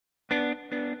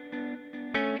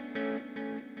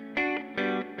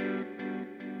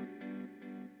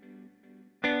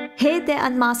Hey there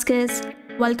Unmaskers,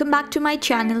 welcome back to my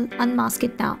channel Unmask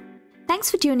It Now. Thanks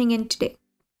for tuning in today.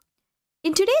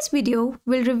 In today's video,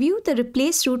 we'll review the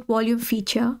replace root volume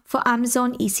feature for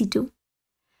Amazon EC2.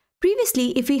 Previously,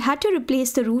 if we had to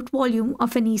replace the root volume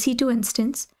of an EC2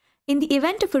 instance, in the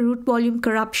event of a root volume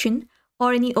corruption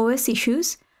or any OS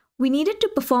issues, we needed to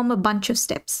perform a bunch of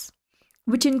steps,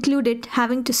 which included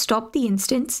having to stop the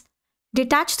instance,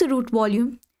 detach the root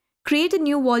volume, create a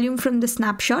new volume from the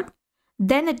snapshot,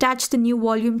 then attach the new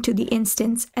volume to the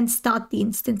instance and start the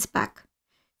instance back.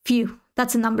 Phew,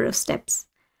 that's a number of steps.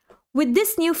 With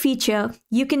this new feature,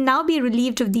 you can now be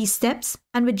relieved of these steps,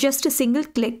 and with just a single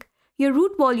click, your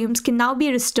root volumes can now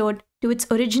be restored to its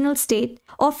original state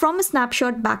or from a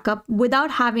snapshot backup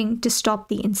without having to stop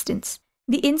the instance.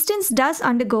 The instance does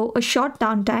undergo a short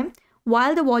downtime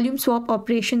while the volume swap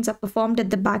operations are performed at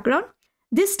the background.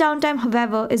 This downtime,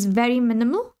 however, is very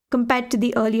minimal compared to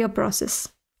the earlier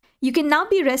process. You can now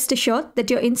be rest assured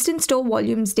that your instance store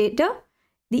volumes data,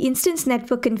 the instance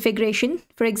network configuration,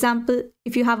 for example,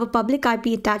 if you have a public IP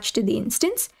attached to the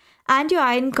instance, and your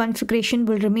IAM configuration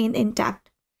will remain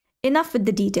intact. Enough with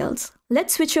the details.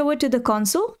 Let's switch over to the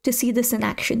console to see this in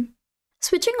action.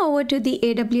 Switching over to the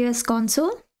AWS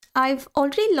console, I've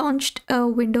already launched a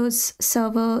Windows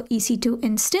Server EC2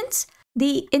 instance.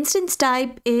 The instance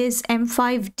type is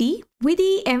M5D. With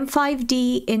the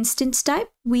M5D instance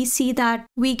type, we see that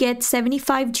we get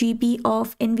 75 GB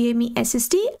of NVMe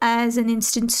SSD as an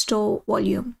instance store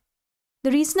volume. The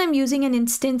reason I'm using an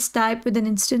instance type with an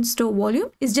instance store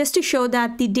volume is just to show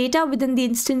that the data within the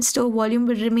instance store volume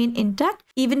will remain intact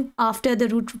even after the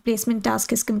root replacement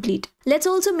task is complete. Let's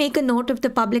also make a note of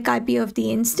the public IP of the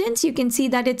instance. You can see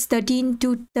that it's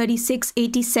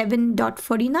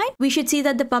 13.236.87.49. We should see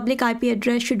that the public IP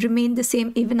address should remain the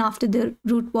same even after the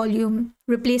root volume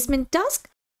replacement task.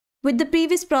 With the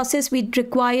previous process, we'd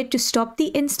required to stop the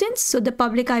instance, so the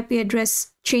public IP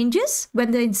address changes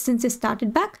when the instance is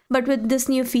started back. But with this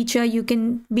new feature, you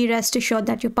can be rest assured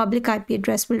that your public IP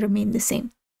address will remain the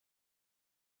same.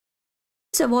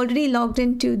 So I've already logged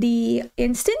into the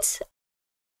instance.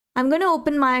 I'm going to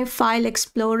open my File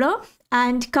Explorer,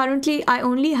 and currently I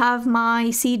only have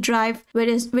my C drive,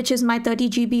 which is my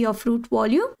 30 GB of root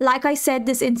volume. Like I said,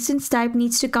 this instance type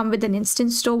needs to come with an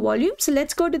instance store volume. So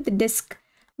let's go to the disk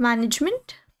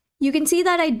management. You can see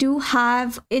that I do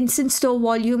have instance store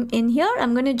volume in here.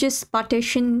 I'm going to just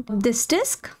partition this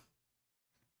disk.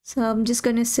 So I'm just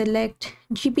going to select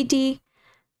GPT,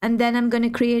 and then I'm going to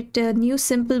create a new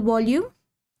simple volume,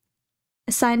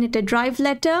 assign it a drive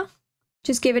letter,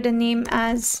 just give it a name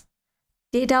as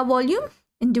data volume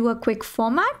and do a quick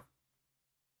format.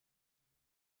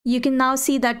 You can now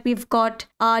see that we've got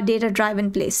our data drive in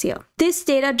place here. This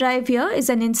data drive here is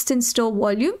an instance store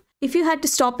volume. If you had to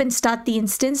stop and start the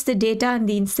instance, the data and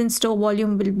the instance store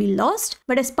volume will be lost.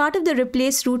 But as part of the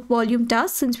replace root volume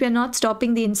task, since we are not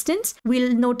stopping the instance,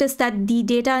 we'll notice that the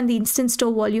data and the instance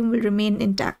store volume will remain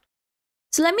intact.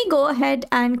 So let me go ahead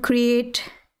and create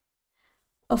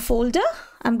a folder.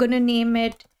 I'm going to name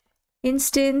it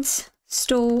instance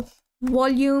store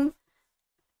volume,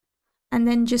 and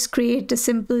then just create a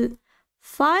simple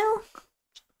file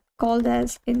called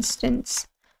as instance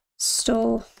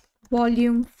store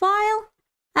volume file.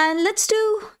 And let's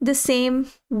do the same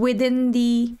within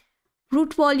the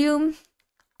root volume.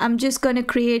 I'm just going to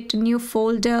create a new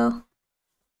folder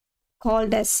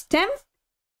called as temp,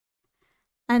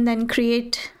 and then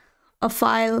create a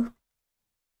file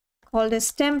called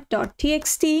as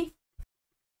temp.txt,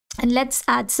 and let's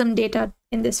add some data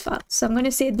in this file. So I'm going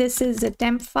to say this is a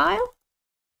temp file,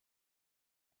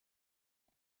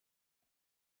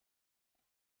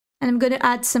 and I'm going to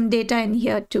add some data in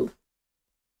here too.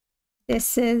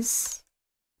 This is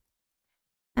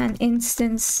an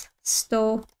instance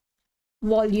store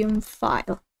volume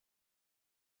file.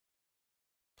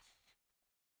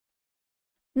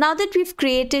 Now that we've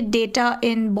created data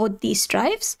in both these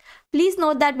drives, please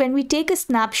note that when we take a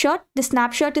snapshot, the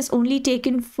snapshot is only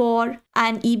taken for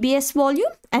an EBS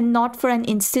volume and not for an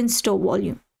instance store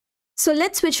volume. So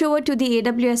let's switch over to the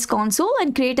AWS console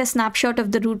and create a snapshot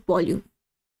of the root volume.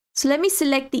 So let me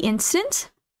select the instance,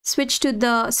 switch to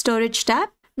the storage tab.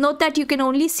 Note that you can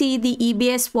only see the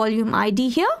EBS volume ID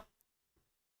here.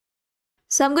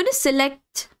 So I'm going to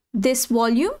select this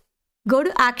volume, go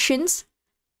to Actions,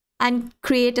 and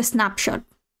create a snapshot.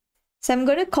 So I'm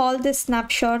going to call this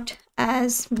snapshot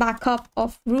as backup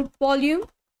of root volume.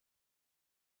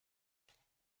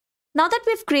 Now that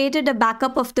we've created a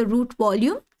backup of the root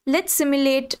volume, let's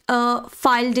simulate a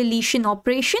file deletion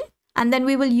operation, and then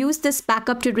we will use this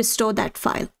backup to restore that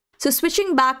file. So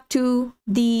switching back to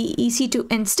the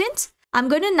EC2 instance, I'm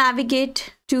going to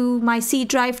navigate to my C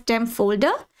drive temp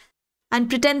folder and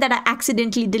pretend that I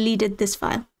accidentally deleted this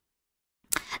file.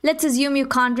 Let's assume you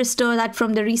can't restore that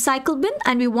from the recycle bin,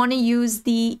 and we want to use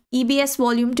the EBS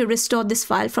volume to restore this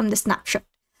file from the snapshot.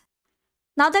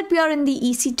 Now that we are in the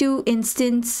EC2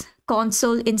 instance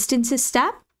console instances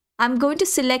tab, I'm going to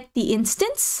select the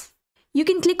instance. You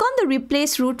can click on the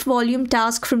replace root volume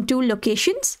task from two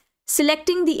locations.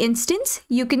 Selecting the instance,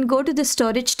 you can go to the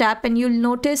storage tab and you'll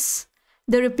notice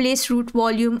the replace root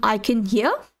volume icon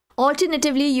here.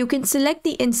 Alternatively, you can select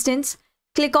the instance,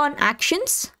 click on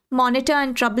actions, monitor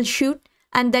and troubleshoot,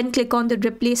 and then click on the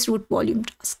replace root volume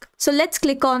task. So let's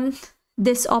click on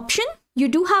this option. You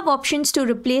do have options to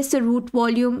replace the root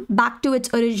volume back to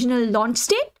its original launch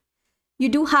state. You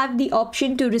do have the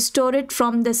option to restore it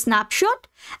from the snapshot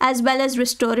as well as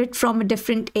restore it from a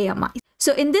different AMI.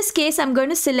 So in this case, I'm going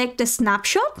to select a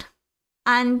snapshot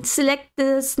and select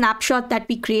the snapshot that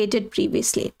we created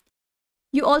previously.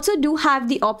 You also do have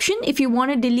the option if you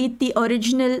want to delete the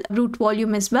original root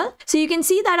volume as well. So you can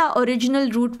see that our original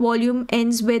root volume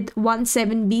ends with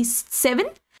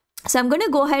 17B7. So I'm going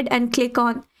to go ahead and click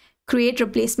on create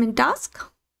replacement task.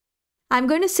 I'm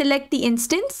going to select the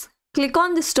instance, click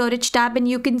on the storage tab, and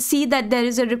you can see that there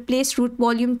is a replace root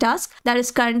volume task that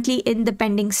is currently in the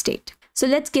pending state. So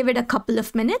let's give it a couple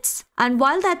of minutes. And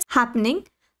while that's happening,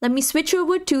 let me switch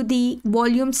over to the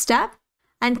volumes tab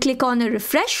and click on a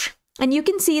refresh. And you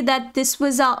can see that this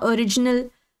was our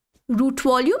original root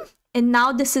volume, and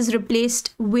now this is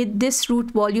replaced with this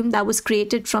root volume that was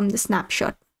created from the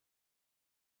snapshot.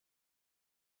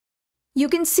 You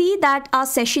can see that our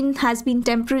session has been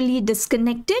temporarily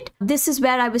disconnected. This is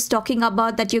where I was talking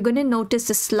about that you're going to notice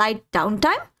a slight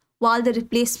downtime while the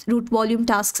replace root volume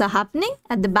tasks are happening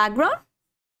at the background.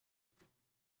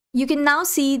 You can now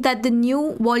see that the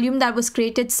new volume that was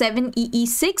created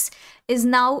 7EE6 is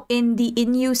now in the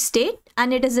in use state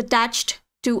and it is attached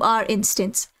to our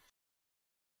instance.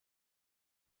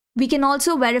 We can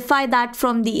also verify that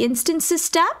from the instances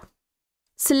tab.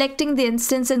 Selecting the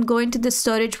instance and going to the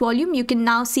storage volume, you can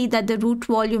now see that the root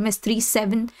volume is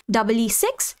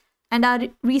 37EE6 and our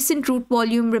recent root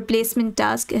volume replacement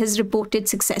task is reported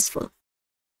successful.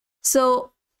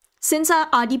 So since our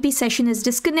RDP session is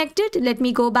disconnected, let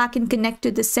me go back and connect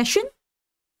to this session.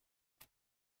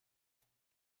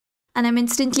 And I'm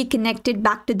instantly connected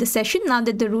back to the session now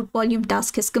that the root volume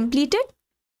task is completed.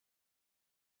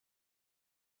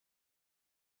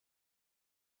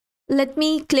 Let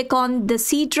me click on the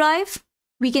C drive.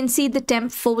 We can see the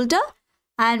temp folder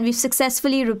and we've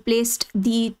successfully replaced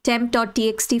the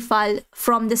temp.txt file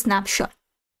from the snapshot.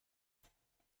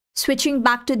 Switching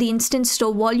back to the instance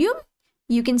store volume,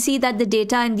 you can see that the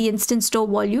data in the instance store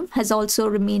volume has also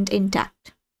remained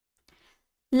intact.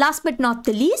 Last but not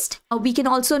the least, we can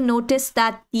also notice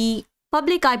that the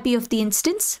public IP of the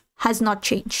instance has not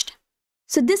changed.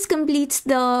 So this completes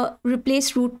the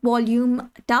replace root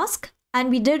volume task, and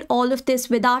we did all of this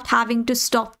without having to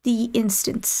stop the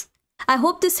instance. I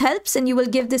hope this helps and you will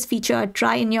give this feature a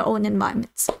try in your own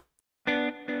environments.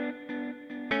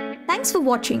 Thanks for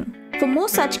watching. For more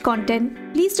such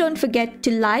content, please don't forget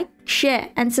to like, share,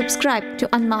 and subscribe to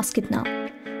Unmask It Now.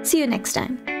 See you next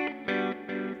time.